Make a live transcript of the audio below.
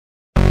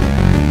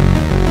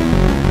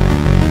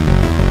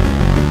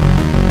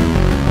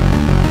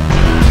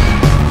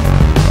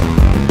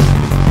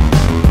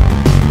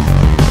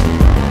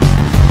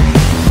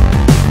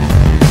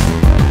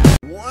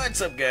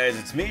guys,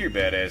 it's me, your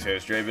badass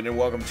host Draven, and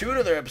welcome to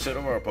another episode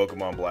of our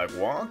Pokemon Black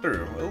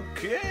walkthrough.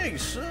 Okay,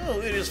 so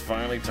it is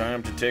finally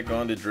time to take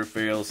on the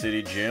Driftveil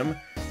City Gym,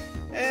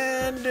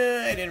 and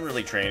I didn't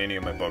really train any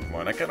of my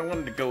Pokemon. I kind of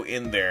wanted to go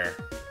in there,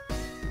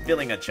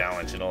 feeling a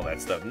challenge and all that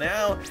stuff.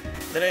 Now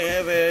that I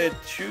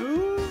have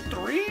two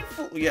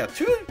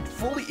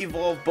fully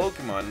evolved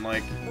Pokemon,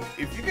 like,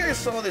 if you guys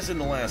saw this in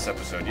the last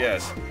episode,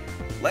 yes.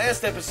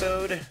 Last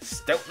episode,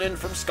 Stoutland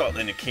from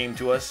Scotland came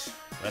to us.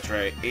 That's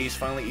right, Ace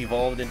finally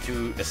evolved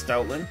into a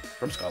Stoutland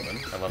from Scotland.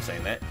 I love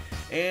saying that.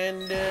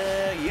 And,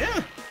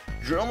 yeah,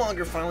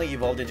 Drillmonger finally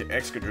evolved into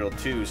Excadrill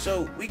too.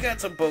 So, we got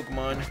some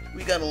Pokemon.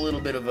 We got a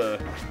little bit of a,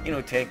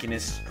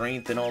 tankiness,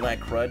 strength, and all that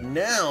crud.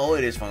 Now,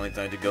 it is finally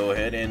time to go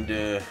ahead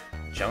and,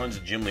 challenge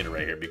the gym leader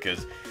right here,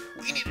 because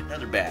we need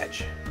another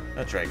badge.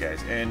 That's right,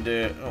 guys. And,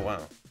 oh wow,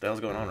 what the hell's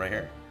going on right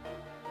here?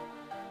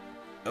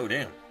 Oh,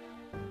 damn.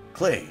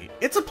 Clay,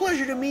 it's a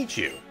pleasure to meet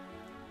you.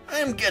 I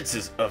am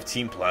Getsus of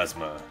Team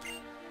Plasma.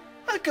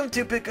 I come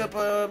to pick up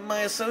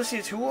my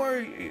associates who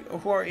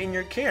are in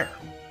your care.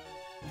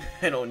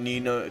 I don't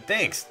need no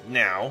thanks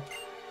now.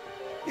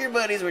 Your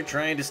buddies were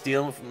trying to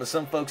steal from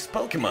some folks'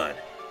 Pokemon.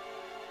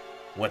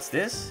 What's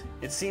this?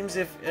 It seems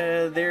if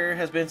there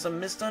has been some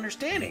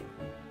misunderstanding.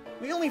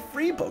 We only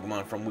free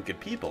Pokemon from wicked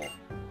people.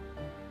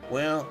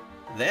 Well,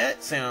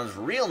 that sounds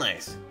real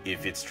nice,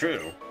 if it's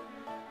true.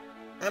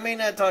 I may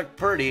not talk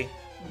pretty,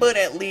 but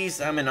at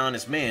least I'm an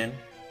honest man.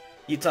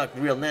 You talk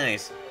real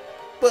nice,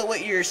 but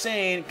what you're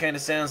saying kind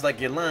of sounds like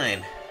you're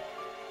lying.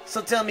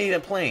 So tell me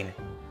plain,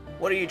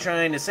 what are you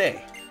trying to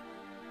say?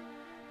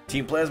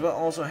 Team Plasma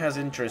also has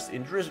interest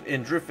in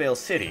Driftveil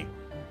City,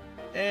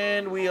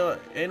 and we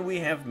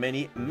have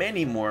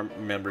many more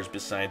members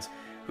besides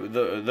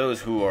those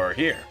who are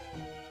here.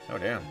 Oh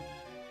damn,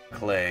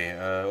 Clay.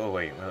 Oh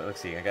wait, let's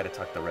see. I gotta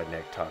talk the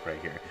redneck talk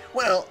right here.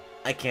 Well,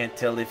 I can't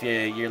tell if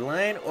you're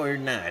lying or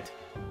not,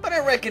 but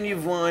I reckon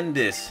you've won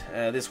this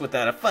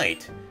without a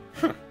fight.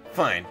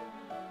 Fine.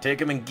 Take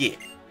him and get.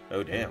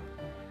 Oh, damn.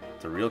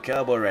 It's a real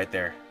cowboy right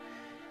there.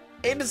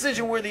 A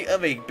decision worthy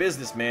of a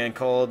businessman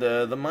called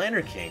the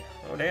Miner King.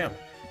 Oh, damn.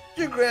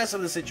 Your grasp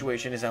of the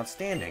situation is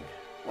outstanding.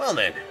 Well,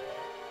 then.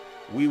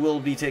 We will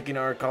be taking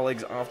our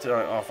colleagues off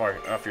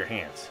your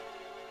hands.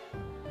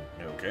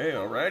 Okay,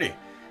 alrighty.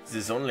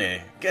 This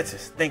only gets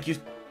us. Thank you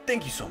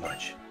so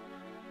much.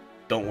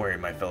 Don't worry,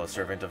 my fellow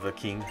servant of the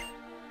king.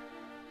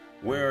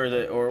 Where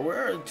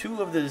are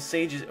two of the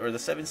sages, or the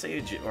seven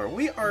sages, or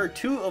we are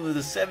two of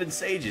the seven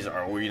sages,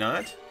 are we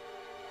not?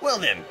 Well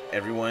then,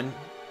 everyone,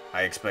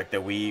 I expect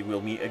that we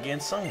will meet again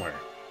somewhere.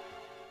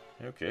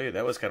 Okay,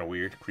 that was kind of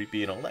weird,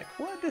 creepy, and all that.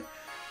 What?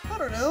 I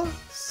don't know.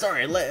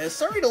 Sorry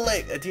to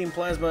let Team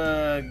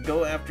Plasma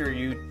go after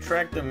you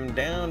track them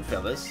down,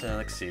 fellas.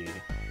 Let's see.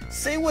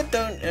 Say what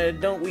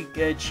don't we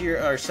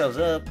cheer ourselves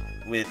up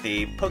with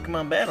a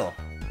Pokemon battle?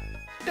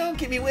 Don't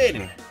keep me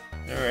waiting.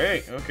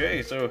 Alright,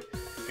 okay, so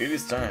it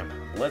is time.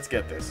 Let's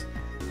get this.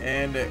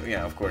 And,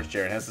 yeah, of course,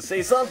 Jared has to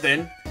say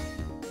something.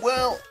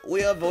 Well,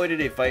 we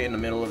avoided a fight in the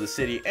middle of the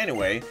city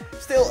anyway.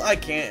 Still, I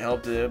can't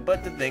help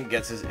but to think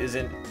Getsus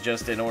isn't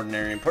just an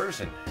ordinary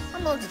person.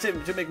 I'm on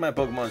to make my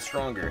Pokemon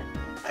stronger.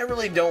 I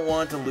really don't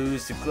want to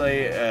lose to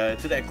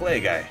that Clay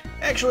guy.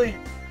 Actually,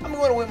 I'm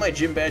going to win my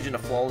gym badge in a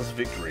flawless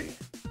victory.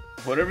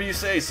 Whatever you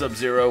say,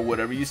 Sub-Zero,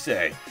 whatever you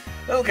say.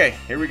 Okay,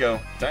 here we go.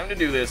 Time to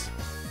do this.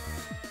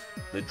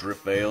 The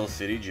Driftveil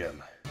City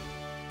Gym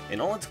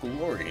in all its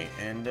glory,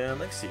 and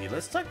let's see,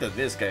 let's talk to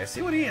this guy,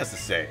 see what he has to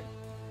say.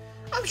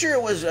 I'm sure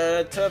it was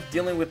tough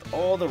dealing with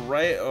all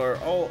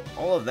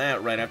of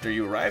that right after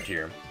you arrived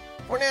here.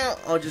 For now,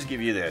 I'll just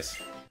give you this.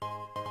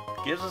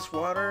 Gives us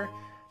water,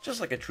 just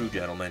like a true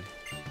gentleman.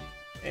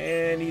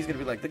 And he's gonna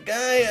be like, the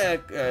guy,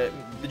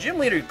 the gym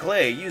leader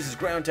Clay uses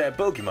ground-type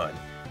Pokemon.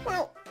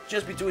 Well,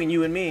 just between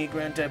you and me,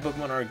 ground-type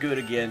Pokemon are good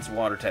against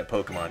water-type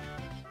Pokemon.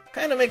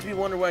 Kinda makes me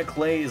wonder why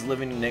Clay is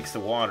living next to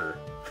water.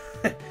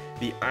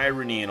 The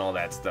irony and all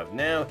that stuff.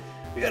 Now,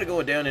 we gotta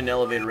go down an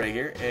elevator right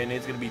here, and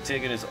it's gonna be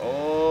taking us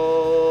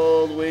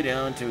all the way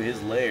down to his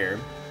lair.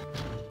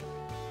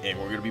 And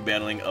we're gonna be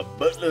battling a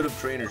buttload of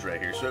trainers right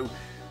here. So,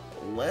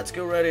 let's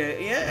go right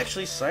ahead. Yeah,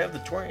 actually, Scythe of the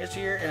Torrent is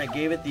here, and I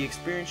gave it the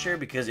experience share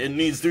because it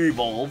needs to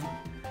evolve.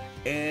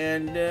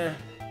 And,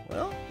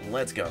 well,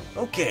 let's go.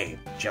 Okay,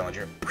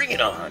 Challenger, bring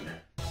it on.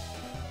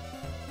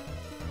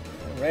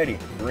 Alrighty,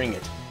 bring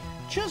it.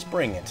 Just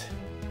bring it.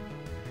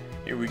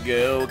 Here we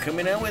go,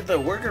 coming out with the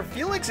worker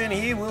Felix, and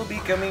he will be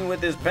coming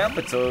with his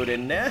Palpitoad,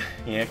 and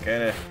yeah,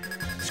 kind of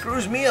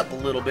screws me up a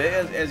little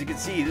bit. As you can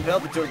see, the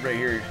Palpitoad right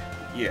here,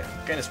 yeah,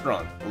 kind of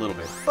strong, a little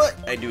bit. But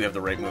I do have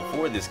the right move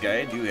for this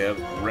guy. I do have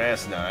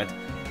Grass Knot.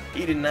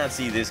 He did not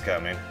see this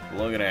coming.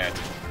 Look at that.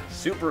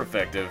 Super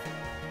effective.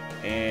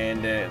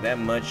 And that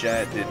Mud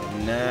Shot did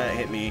not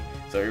hit me.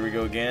 So here we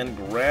go again,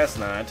 Grass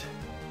Knot.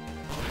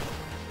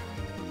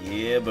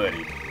 Yeah,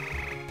 buddy.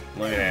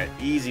 Look at that,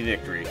 easy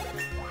victory.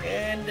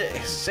 And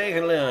say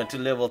hello to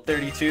level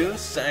 32,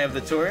 Scythe of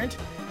the Torrent.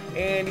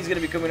 And he's going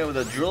to be coming out with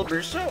a Drill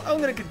Burst, so I'm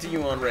going to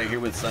continue on right here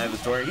with Scythe of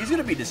the Torrent. He's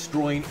going to be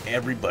destroying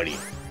everybody,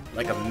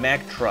 like a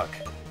Mack truck.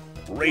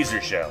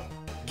 Razor Shell.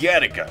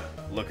 Gattaca.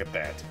 Look at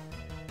that.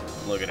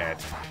 Look at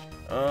that.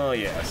 Oh,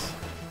 yes.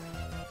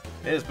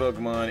 This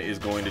Pokemon is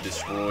going to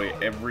destroy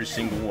every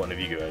single one of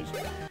you guys.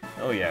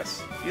 Oh,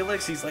 yes.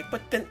 Felix's like,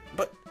 but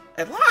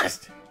I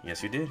lost.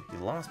 Yes, you did. You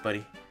lost,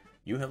 buddy.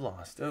 You have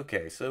lost.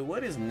 Okay, so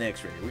what is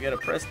next right here? We gotta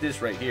press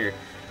this right here.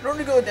 In order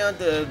to go down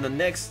to the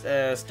next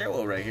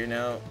stairwell right here,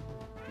 now,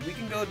 we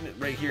can go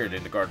right here to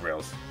the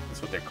guardrails.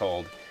 That's what they're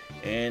called.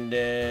 And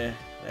that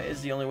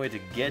is the only way to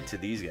get to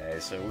these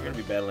guys. So we're gonna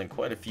be battling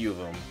quite a few of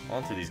them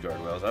onto these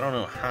guardrails. I don't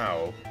know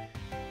how.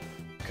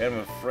 Kind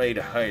of afraid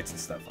of heights and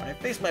stuff. I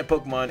face my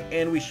Pokemon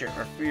and we share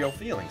our real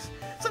feelings.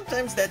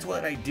 Sometimes that's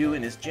what I do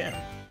in this gym.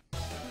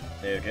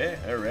 Okay,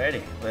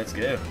 alrighty, let's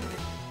go.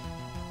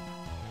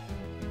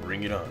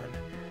 Bring it on.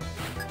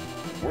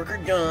 Worker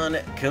Dawn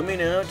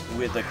coming out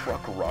with a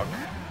Krokorok.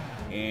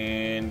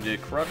 And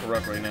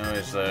Krokorok right now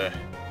is,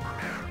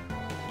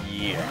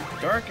 yeah,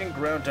 Dark and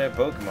Ground type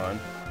Pokemon.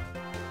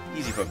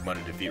 Easy Pokemon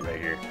to defeat right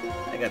here.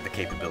 I got the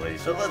capability,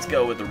 so let's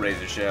go with the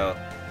Razor Shell.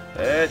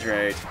 That's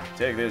right.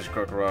 Take this,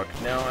 Krokorok.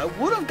 Now, I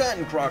would have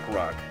gotten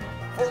Krokorok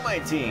for my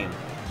team,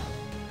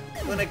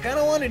 but I kind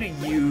of wanted to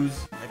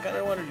use,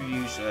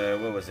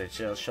 what was it,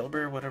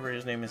 Shelber, whatever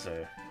his name is,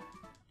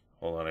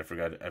 hold on, I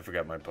forgot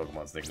my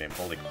Pokemon's nickname.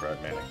 Holy crap,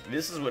 man.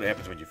 This is what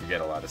happens when you forget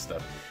a lot of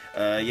stuff.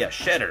 Yeah,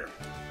 Shedder.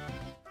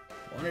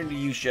 Wanted to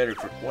use Shedder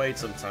for quite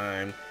some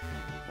time.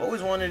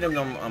 Always wanted him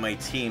on my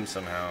team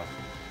somehow.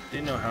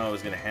 Didn't know how it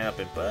was going to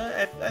happen,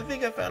 but I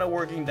think I found a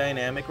working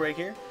dynamic right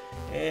here.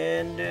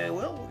 And,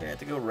 well, we're going to have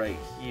to go right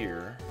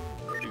here.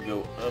 To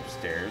go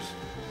upstairs.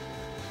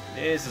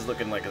 This is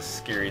looking like a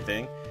scary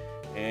thing.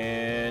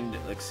 And,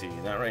 let's see,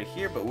 not right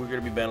here, but we're going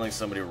to be battling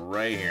somebody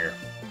right here.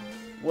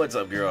 What's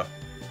up, girl?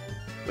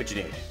 What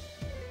you need?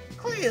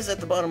 Clay is at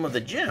the bottom of the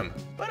gym,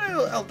 but I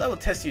will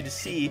test you to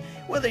see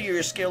whether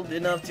you're skilled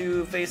enough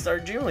to face our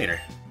gym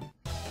leader.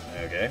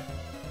 Okay.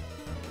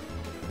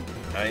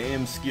 I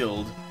am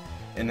skilled,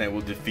 and I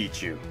will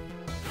defeat you.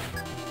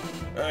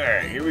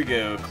 Alright, here we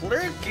go.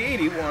 Claire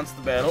Katie wants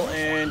the battle,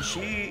 and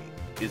she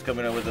is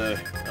coming out with a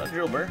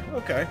Drillbur.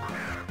 Okay.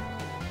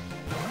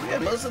 Yeah,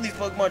 most of these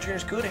Pokemon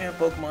trainers could have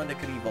Pokemon that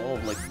could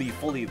evolve, like be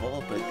fully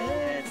evolved, but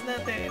it's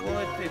not that.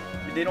 Well,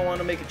 they don't want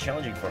to make it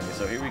challenging for me,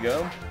 so here we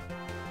go.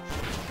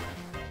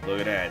 Look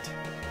at that.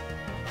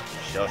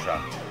 Shell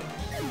Shocked.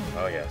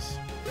 Oh, yes.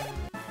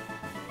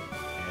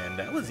 And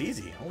that was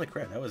easy. Holy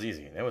crap, that was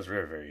easy. That was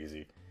very, very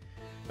easy.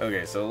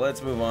 Okay, so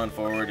let's move on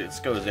forward. It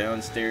goes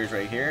downstairs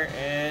right here,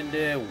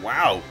 and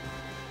wow.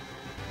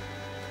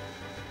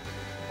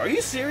 Are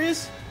you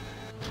serious?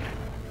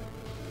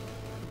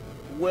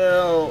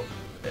 Well,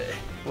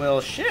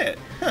 shit.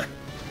 Huh.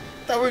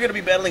 Thought we were gonna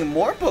be battling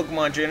more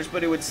Pokemon trainers,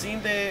 but it would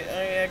seem that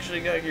I actually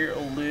got here a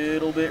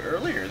little bit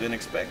earlier than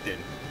expected.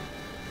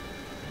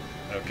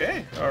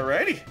 Okay,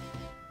 alrighty.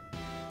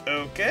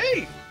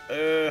 Okay.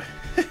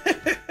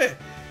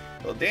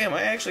 Well, damn,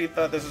 I actually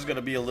thought this was going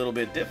to be a little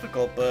bit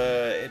difficult,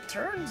 but it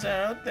turns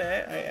out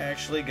that I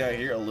actually got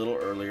here a little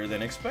earlier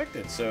than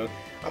expected. So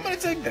I'm going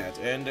to take that,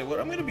 and what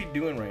I'm going to be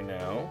doing right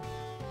now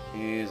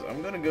is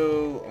I'm going to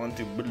go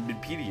onto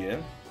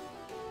Wikipedia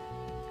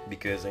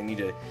because I need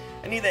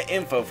that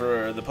info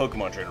for the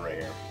Pokemon trainer right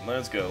here.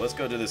 Let's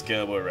go to this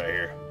cowboy right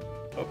here.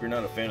 Hope you're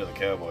not a fan of the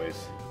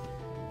Cowboys.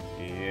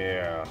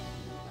 Yeah.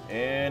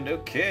 And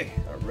okay,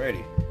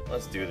 alrighty,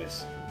 let's do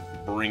this.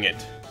 Bring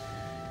it.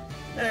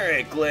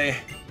 Alright, Clay.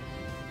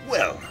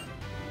 Well,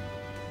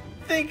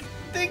 think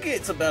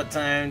it's about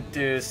time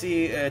to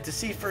see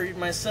for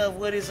myself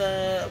what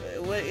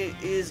it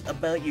is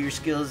about your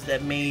skills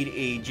that made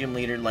a gym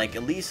leader like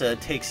Elisa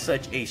take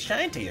such a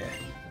shine to you.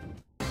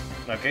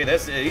 Okay,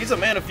 he's a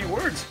man of few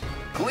words.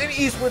 Clint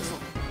Eastwood's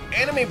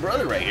anime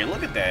brother right here.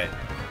 Look at that.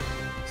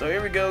 So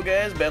here we go,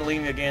 guys,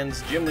 battling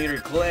against Gym Leader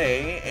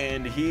Clay,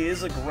 and he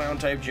is a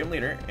ground-type Gym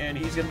Leader, and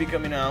he's going to be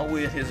coming out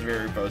with his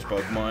very first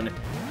Pokemon,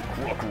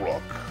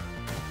 Krokorok.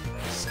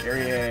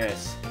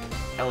 Scary-ass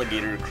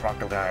alligator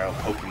crocodile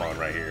Pokemon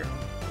right here.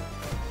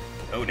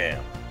 Oh,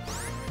 damn.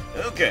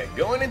 Okay,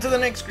 going into the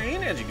next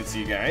screen, as you can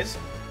see, guys,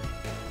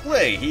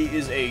 Clay, he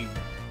is a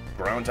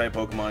ground-type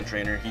Pokemon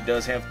trainer. He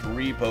does have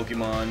 3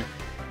 Pokemon.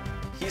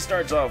 He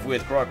starts off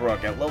with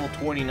Krokorok at level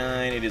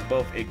 29. It is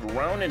both a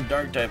ground and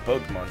dark type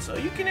Pokemon, so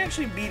you can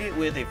actually beat it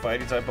with a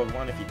fighting type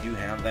Pokemon if you do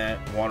have that.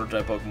 Water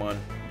type Pokemon,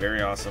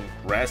 very awesome.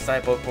 Grass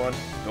type Pokemon,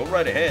 go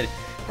right ahead.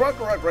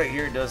 Krokorok right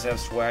here does have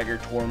Swagger,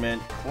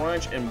 Torment,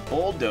 Crunch, and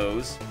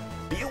Bulldoze.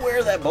 Be aware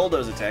of that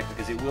Bulldoze attack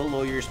because it will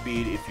lower your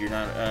speed if you're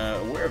not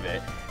aware of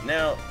it.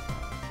 Now,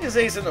 his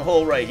ace in the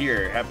hole right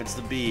here happens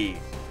to be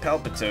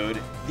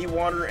Palpitoad, the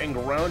water and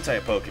ground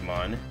type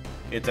Pokemon.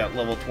 It's at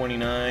level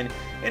 29,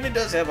 and it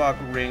does have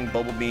Aqua Ring,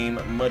 Bubble Beam,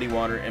 Muddy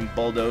Water, and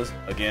Bulldoze.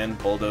 Again,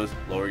 Bulldoze,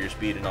 lower your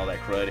speed and all that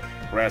crud.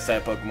 Grass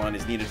type Pokemon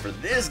is needed for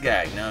this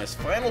guy. Now his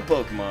final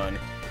Pokemon,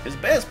 his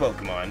best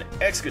Pokemon,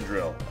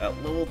 Excadrill, at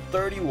level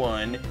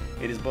 31.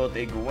 It is both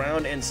a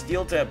ground and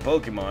steel type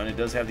Pokemon. It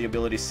does have the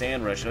ability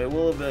Sand Rush, so it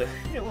will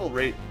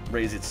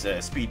raise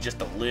its speed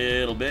just a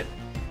little bit.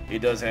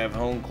 It does have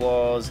Hone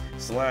Claws,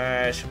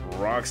 Slash,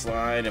 Rock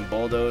Slide, and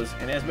Bulldoze,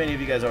 and as many of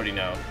you guys already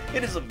know,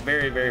 it is a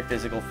very, very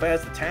physical,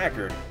 fast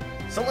attacker.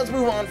 So let's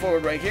move on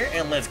forward right here,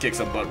 and let's kick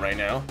some butt right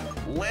now.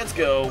 Let's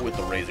go with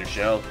the Razor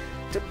Shell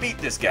to beat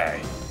this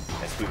guy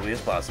as quickly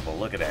as possible.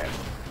 Look at that.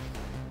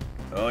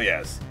 Oh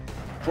yes,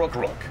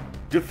 Kruk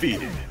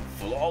defeated.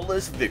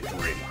 Flawless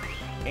victory.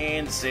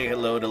 And say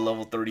hello to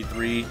level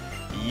 33.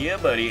 Yeah,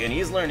 buddy, and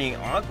he's learning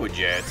Aqua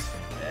Jet.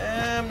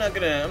 I'm not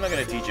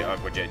gonna teach you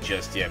Aqua Jet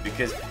just yet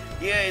because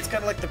yeah, it's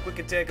kind of like the quick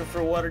attacker for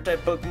a water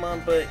type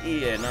Pokemon, but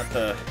yeah, not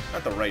the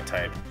right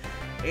type.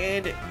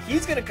 And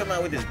he's gonna come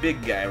out with this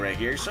big guy right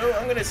here, so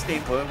I'm gonna stay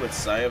put with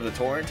Psy of the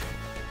Torrent.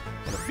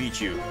 I'm gonna beat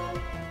you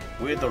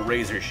with the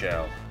Razor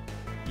Shell.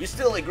 You're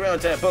still a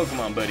ground type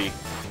Pokemon, buddy,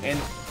 and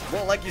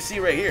well, like you see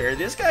right here,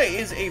 this guy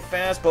is a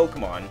fast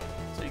Pokemon,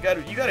 so you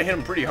gotta hit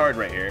him pretty hard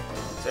right here.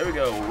 So there we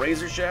go,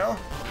 Razor Shell,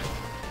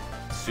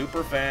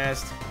 super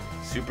fast,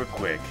 super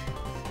quick.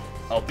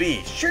 I'll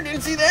be sure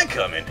didn't see that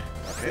coming.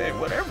 Okay,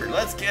 whatever.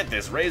 Let's get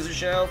this Razor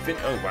Shell.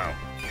 Oh wow.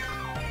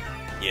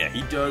 Yeah,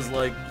 he does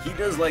like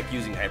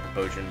using Hyper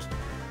Potions.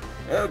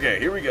 Okay,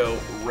 here we go.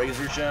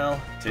 Razor Shell,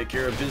 take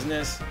care of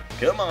business.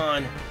 Come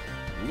on.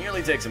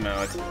 Nearly takes him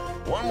out.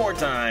 One more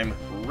time.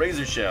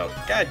 Razor Shell.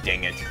 God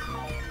dang it.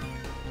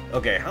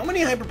 Okay, how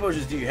many Hyper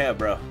Potions do you have,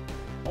 bro?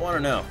 I want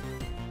to know.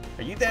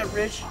 Are you that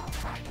rich?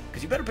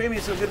 Because you better pay me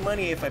some good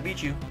money if I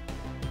beat you.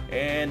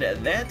 And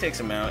that takes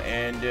him out,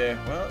 and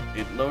well,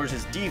 it lowers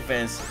his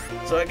defense.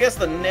 So I guess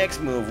the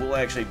next move will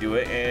actually do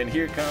it. And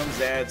here comes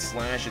that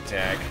Slash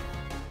attack.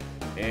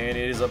 And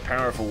it is a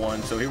powerful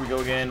one. So here we go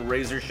again.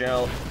 Razor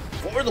Shell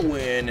for the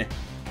win.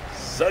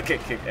 Suck it,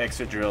 kick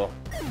extra drill.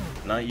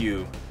 Not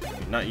you,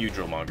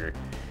 Drillmonger.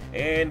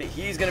 And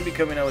he's going to be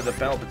coming out with a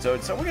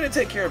Palpitoad. So we're going to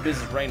take care of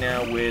business right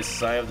now with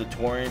Psy of the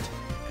Torrent,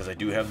 because I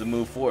do have the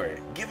move for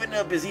it. Giving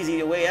up is easy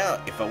a way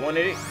out. If I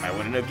wanted it, I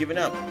wouldn't have given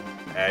up.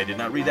 I did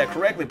not read that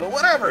correctly, but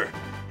whatever.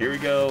 Here we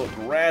go.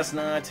 Grass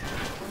Knot.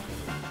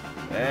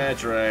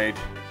 That's right.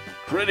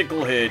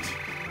 Critical hit.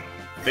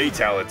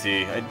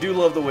 Fatality. I do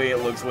love the way it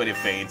looks when it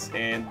faints.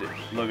 And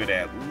look at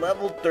that.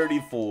 Level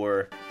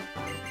 34.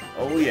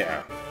 Oh,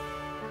 yeah.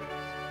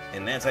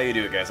 And that's how you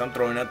do it, guys. I'm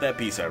throwing out that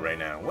peace out right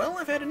now. Well,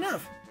 I've had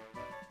enough.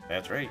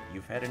 That's right.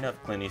 You've had enough,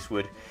 Clint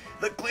Eastwood.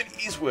 The Clint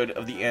Eastwood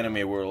of the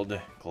anime world.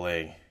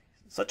 Clay.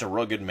 Such a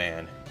rugged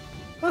man.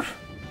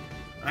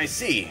 I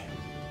see.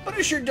 But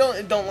I sure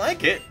don't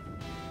like it.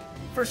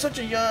 For such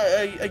a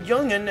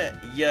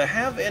youngin', you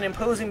have an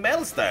imposing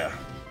battle style.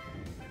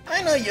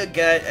 I know you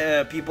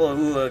got people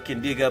who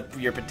can dig up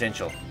your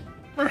potential.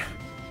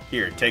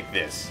 Here, take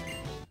this.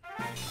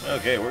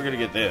 Okay, we're gonna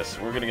get this.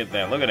 We're gonna get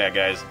that. Look at that,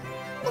 guys.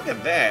 Look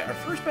at that. Our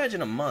first badge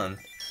in a month.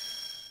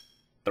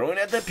 Throwing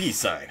at the peace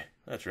sign.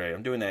 That's right.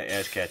 I'm doing that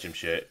Ash Ketchum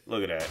shit.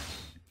 Look at that.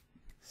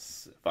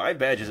 5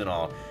 badges in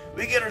all.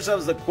 We get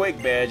ourselves the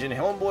Quake badge, and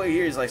homeboy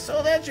here is like,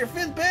 so that's your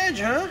 5th badge,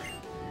 huh?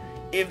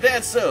 If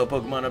that's so,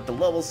 Pokemon up to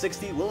level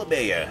 60 will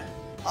obey ya.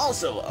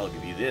 Also, I'll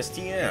give you this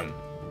TM.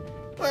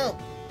 Well,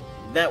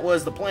 that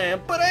was the plan,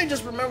 but I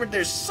just remembered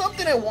there's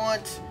something I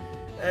want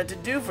to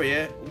do for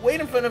you. Wait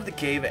in front of the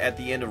cave at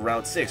the end of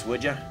Route 6,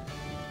 would ya?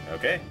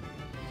 Okay.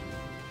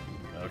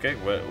 Okay,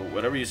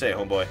 whatever you say,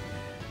 homeboy.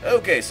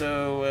 Okay,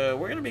 so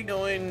we're gonna be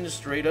going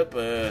straight up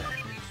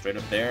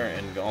there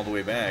and all the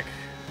way back.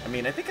 I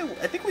mean, I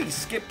think we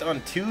skipped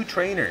on 2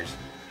 trainers.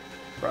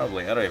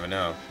 Probably, I don't even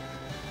know.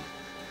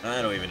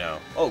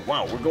 Oh,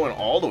 wow, we're going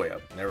all the way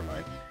up. Never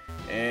mind.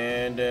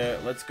 And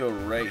let's go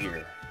right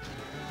here.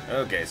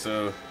 Okay,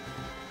 so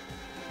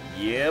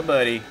yeah,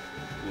 buddy.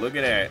 Look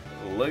at that.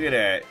 Look at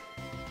that.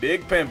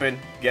 Big pimpin'.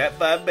 Got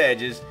 5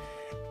 badges.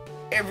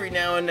 Every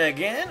now and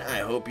again, I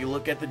hope you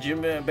look at the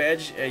gym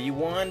badge you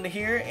won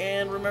here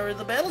and remember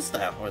the battle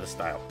style. Or the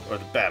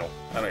battle.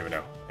 I don't even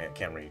know. I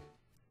can't read.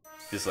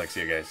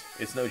 Dyslexia, guys.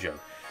 It's no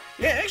joke.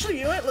 Yeah, actually,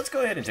 you know what? Let's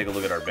go ahead and take a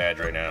look at our badge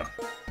right now.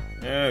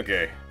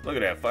 Okay, look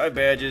at that, 5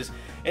 badges.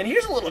 And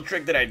here's a little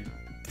trick that I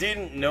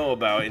didn't know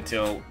about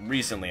until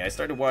recently. I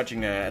started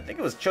watching, I think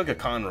it was Chugga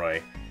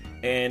Conroy.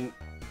 And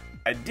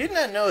I did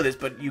not know this,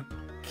 but you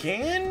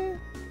can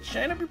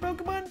shine up your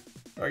Pokemon?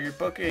 Or your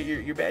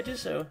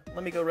badges, so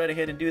let me go right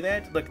ahead and do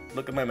that. Look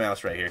at my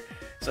mouse right here.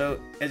 So,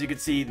 as you can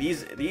see,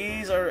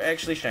 these are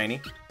actually shiny.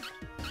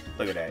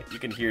 Look at that. You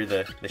can hear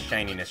the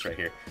shininess right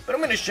here. But I'm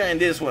going to shine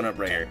this one up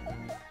right here.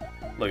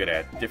 Look at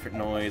that. Different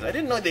noise. I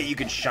didn't know that you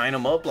could shine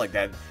them up like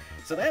that.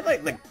 So that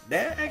like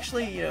that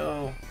actually, you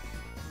know,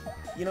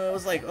 it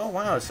was like, oh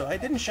wow. So I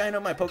didn't shine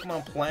up my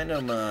Pokemon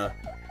Platinum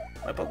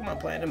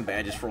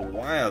badges for a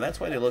while. That's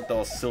why they looked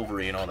all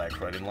silvery and all that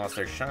crud and lost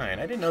their shine.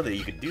 I didn't know that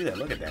you could do that.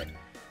 Look at that.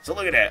 So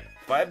look at that.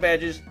 5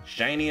 badges,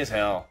 shiny as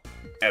hell.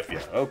 F ya.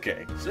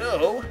 Okay.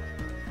 So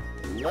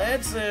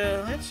let's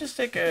just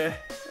take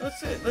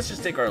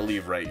our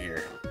leave right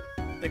here.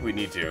 I think we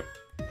need to.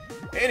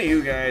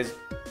 Anywho, guys,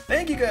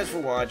 thank you guys for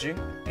watching.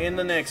 In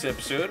the next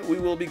episode, we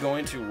will be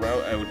going to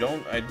route.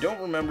 I don't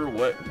remember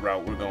what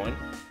route we're going,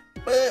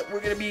 but we're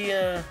gonna be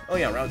oh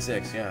yeah, Route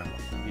 6. Yeah,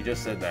 you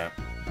just said that.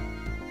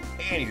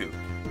 Anywho,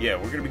 yeah,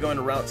 we're gonna be going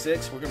to Route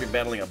 6. We're gonna be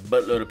battling a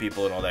buttload of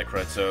people and all that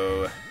crud.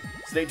 So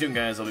stay tuned,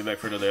 guys. I'll be back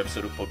for another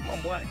episode of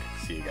Pokemon Black.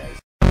 See you guys.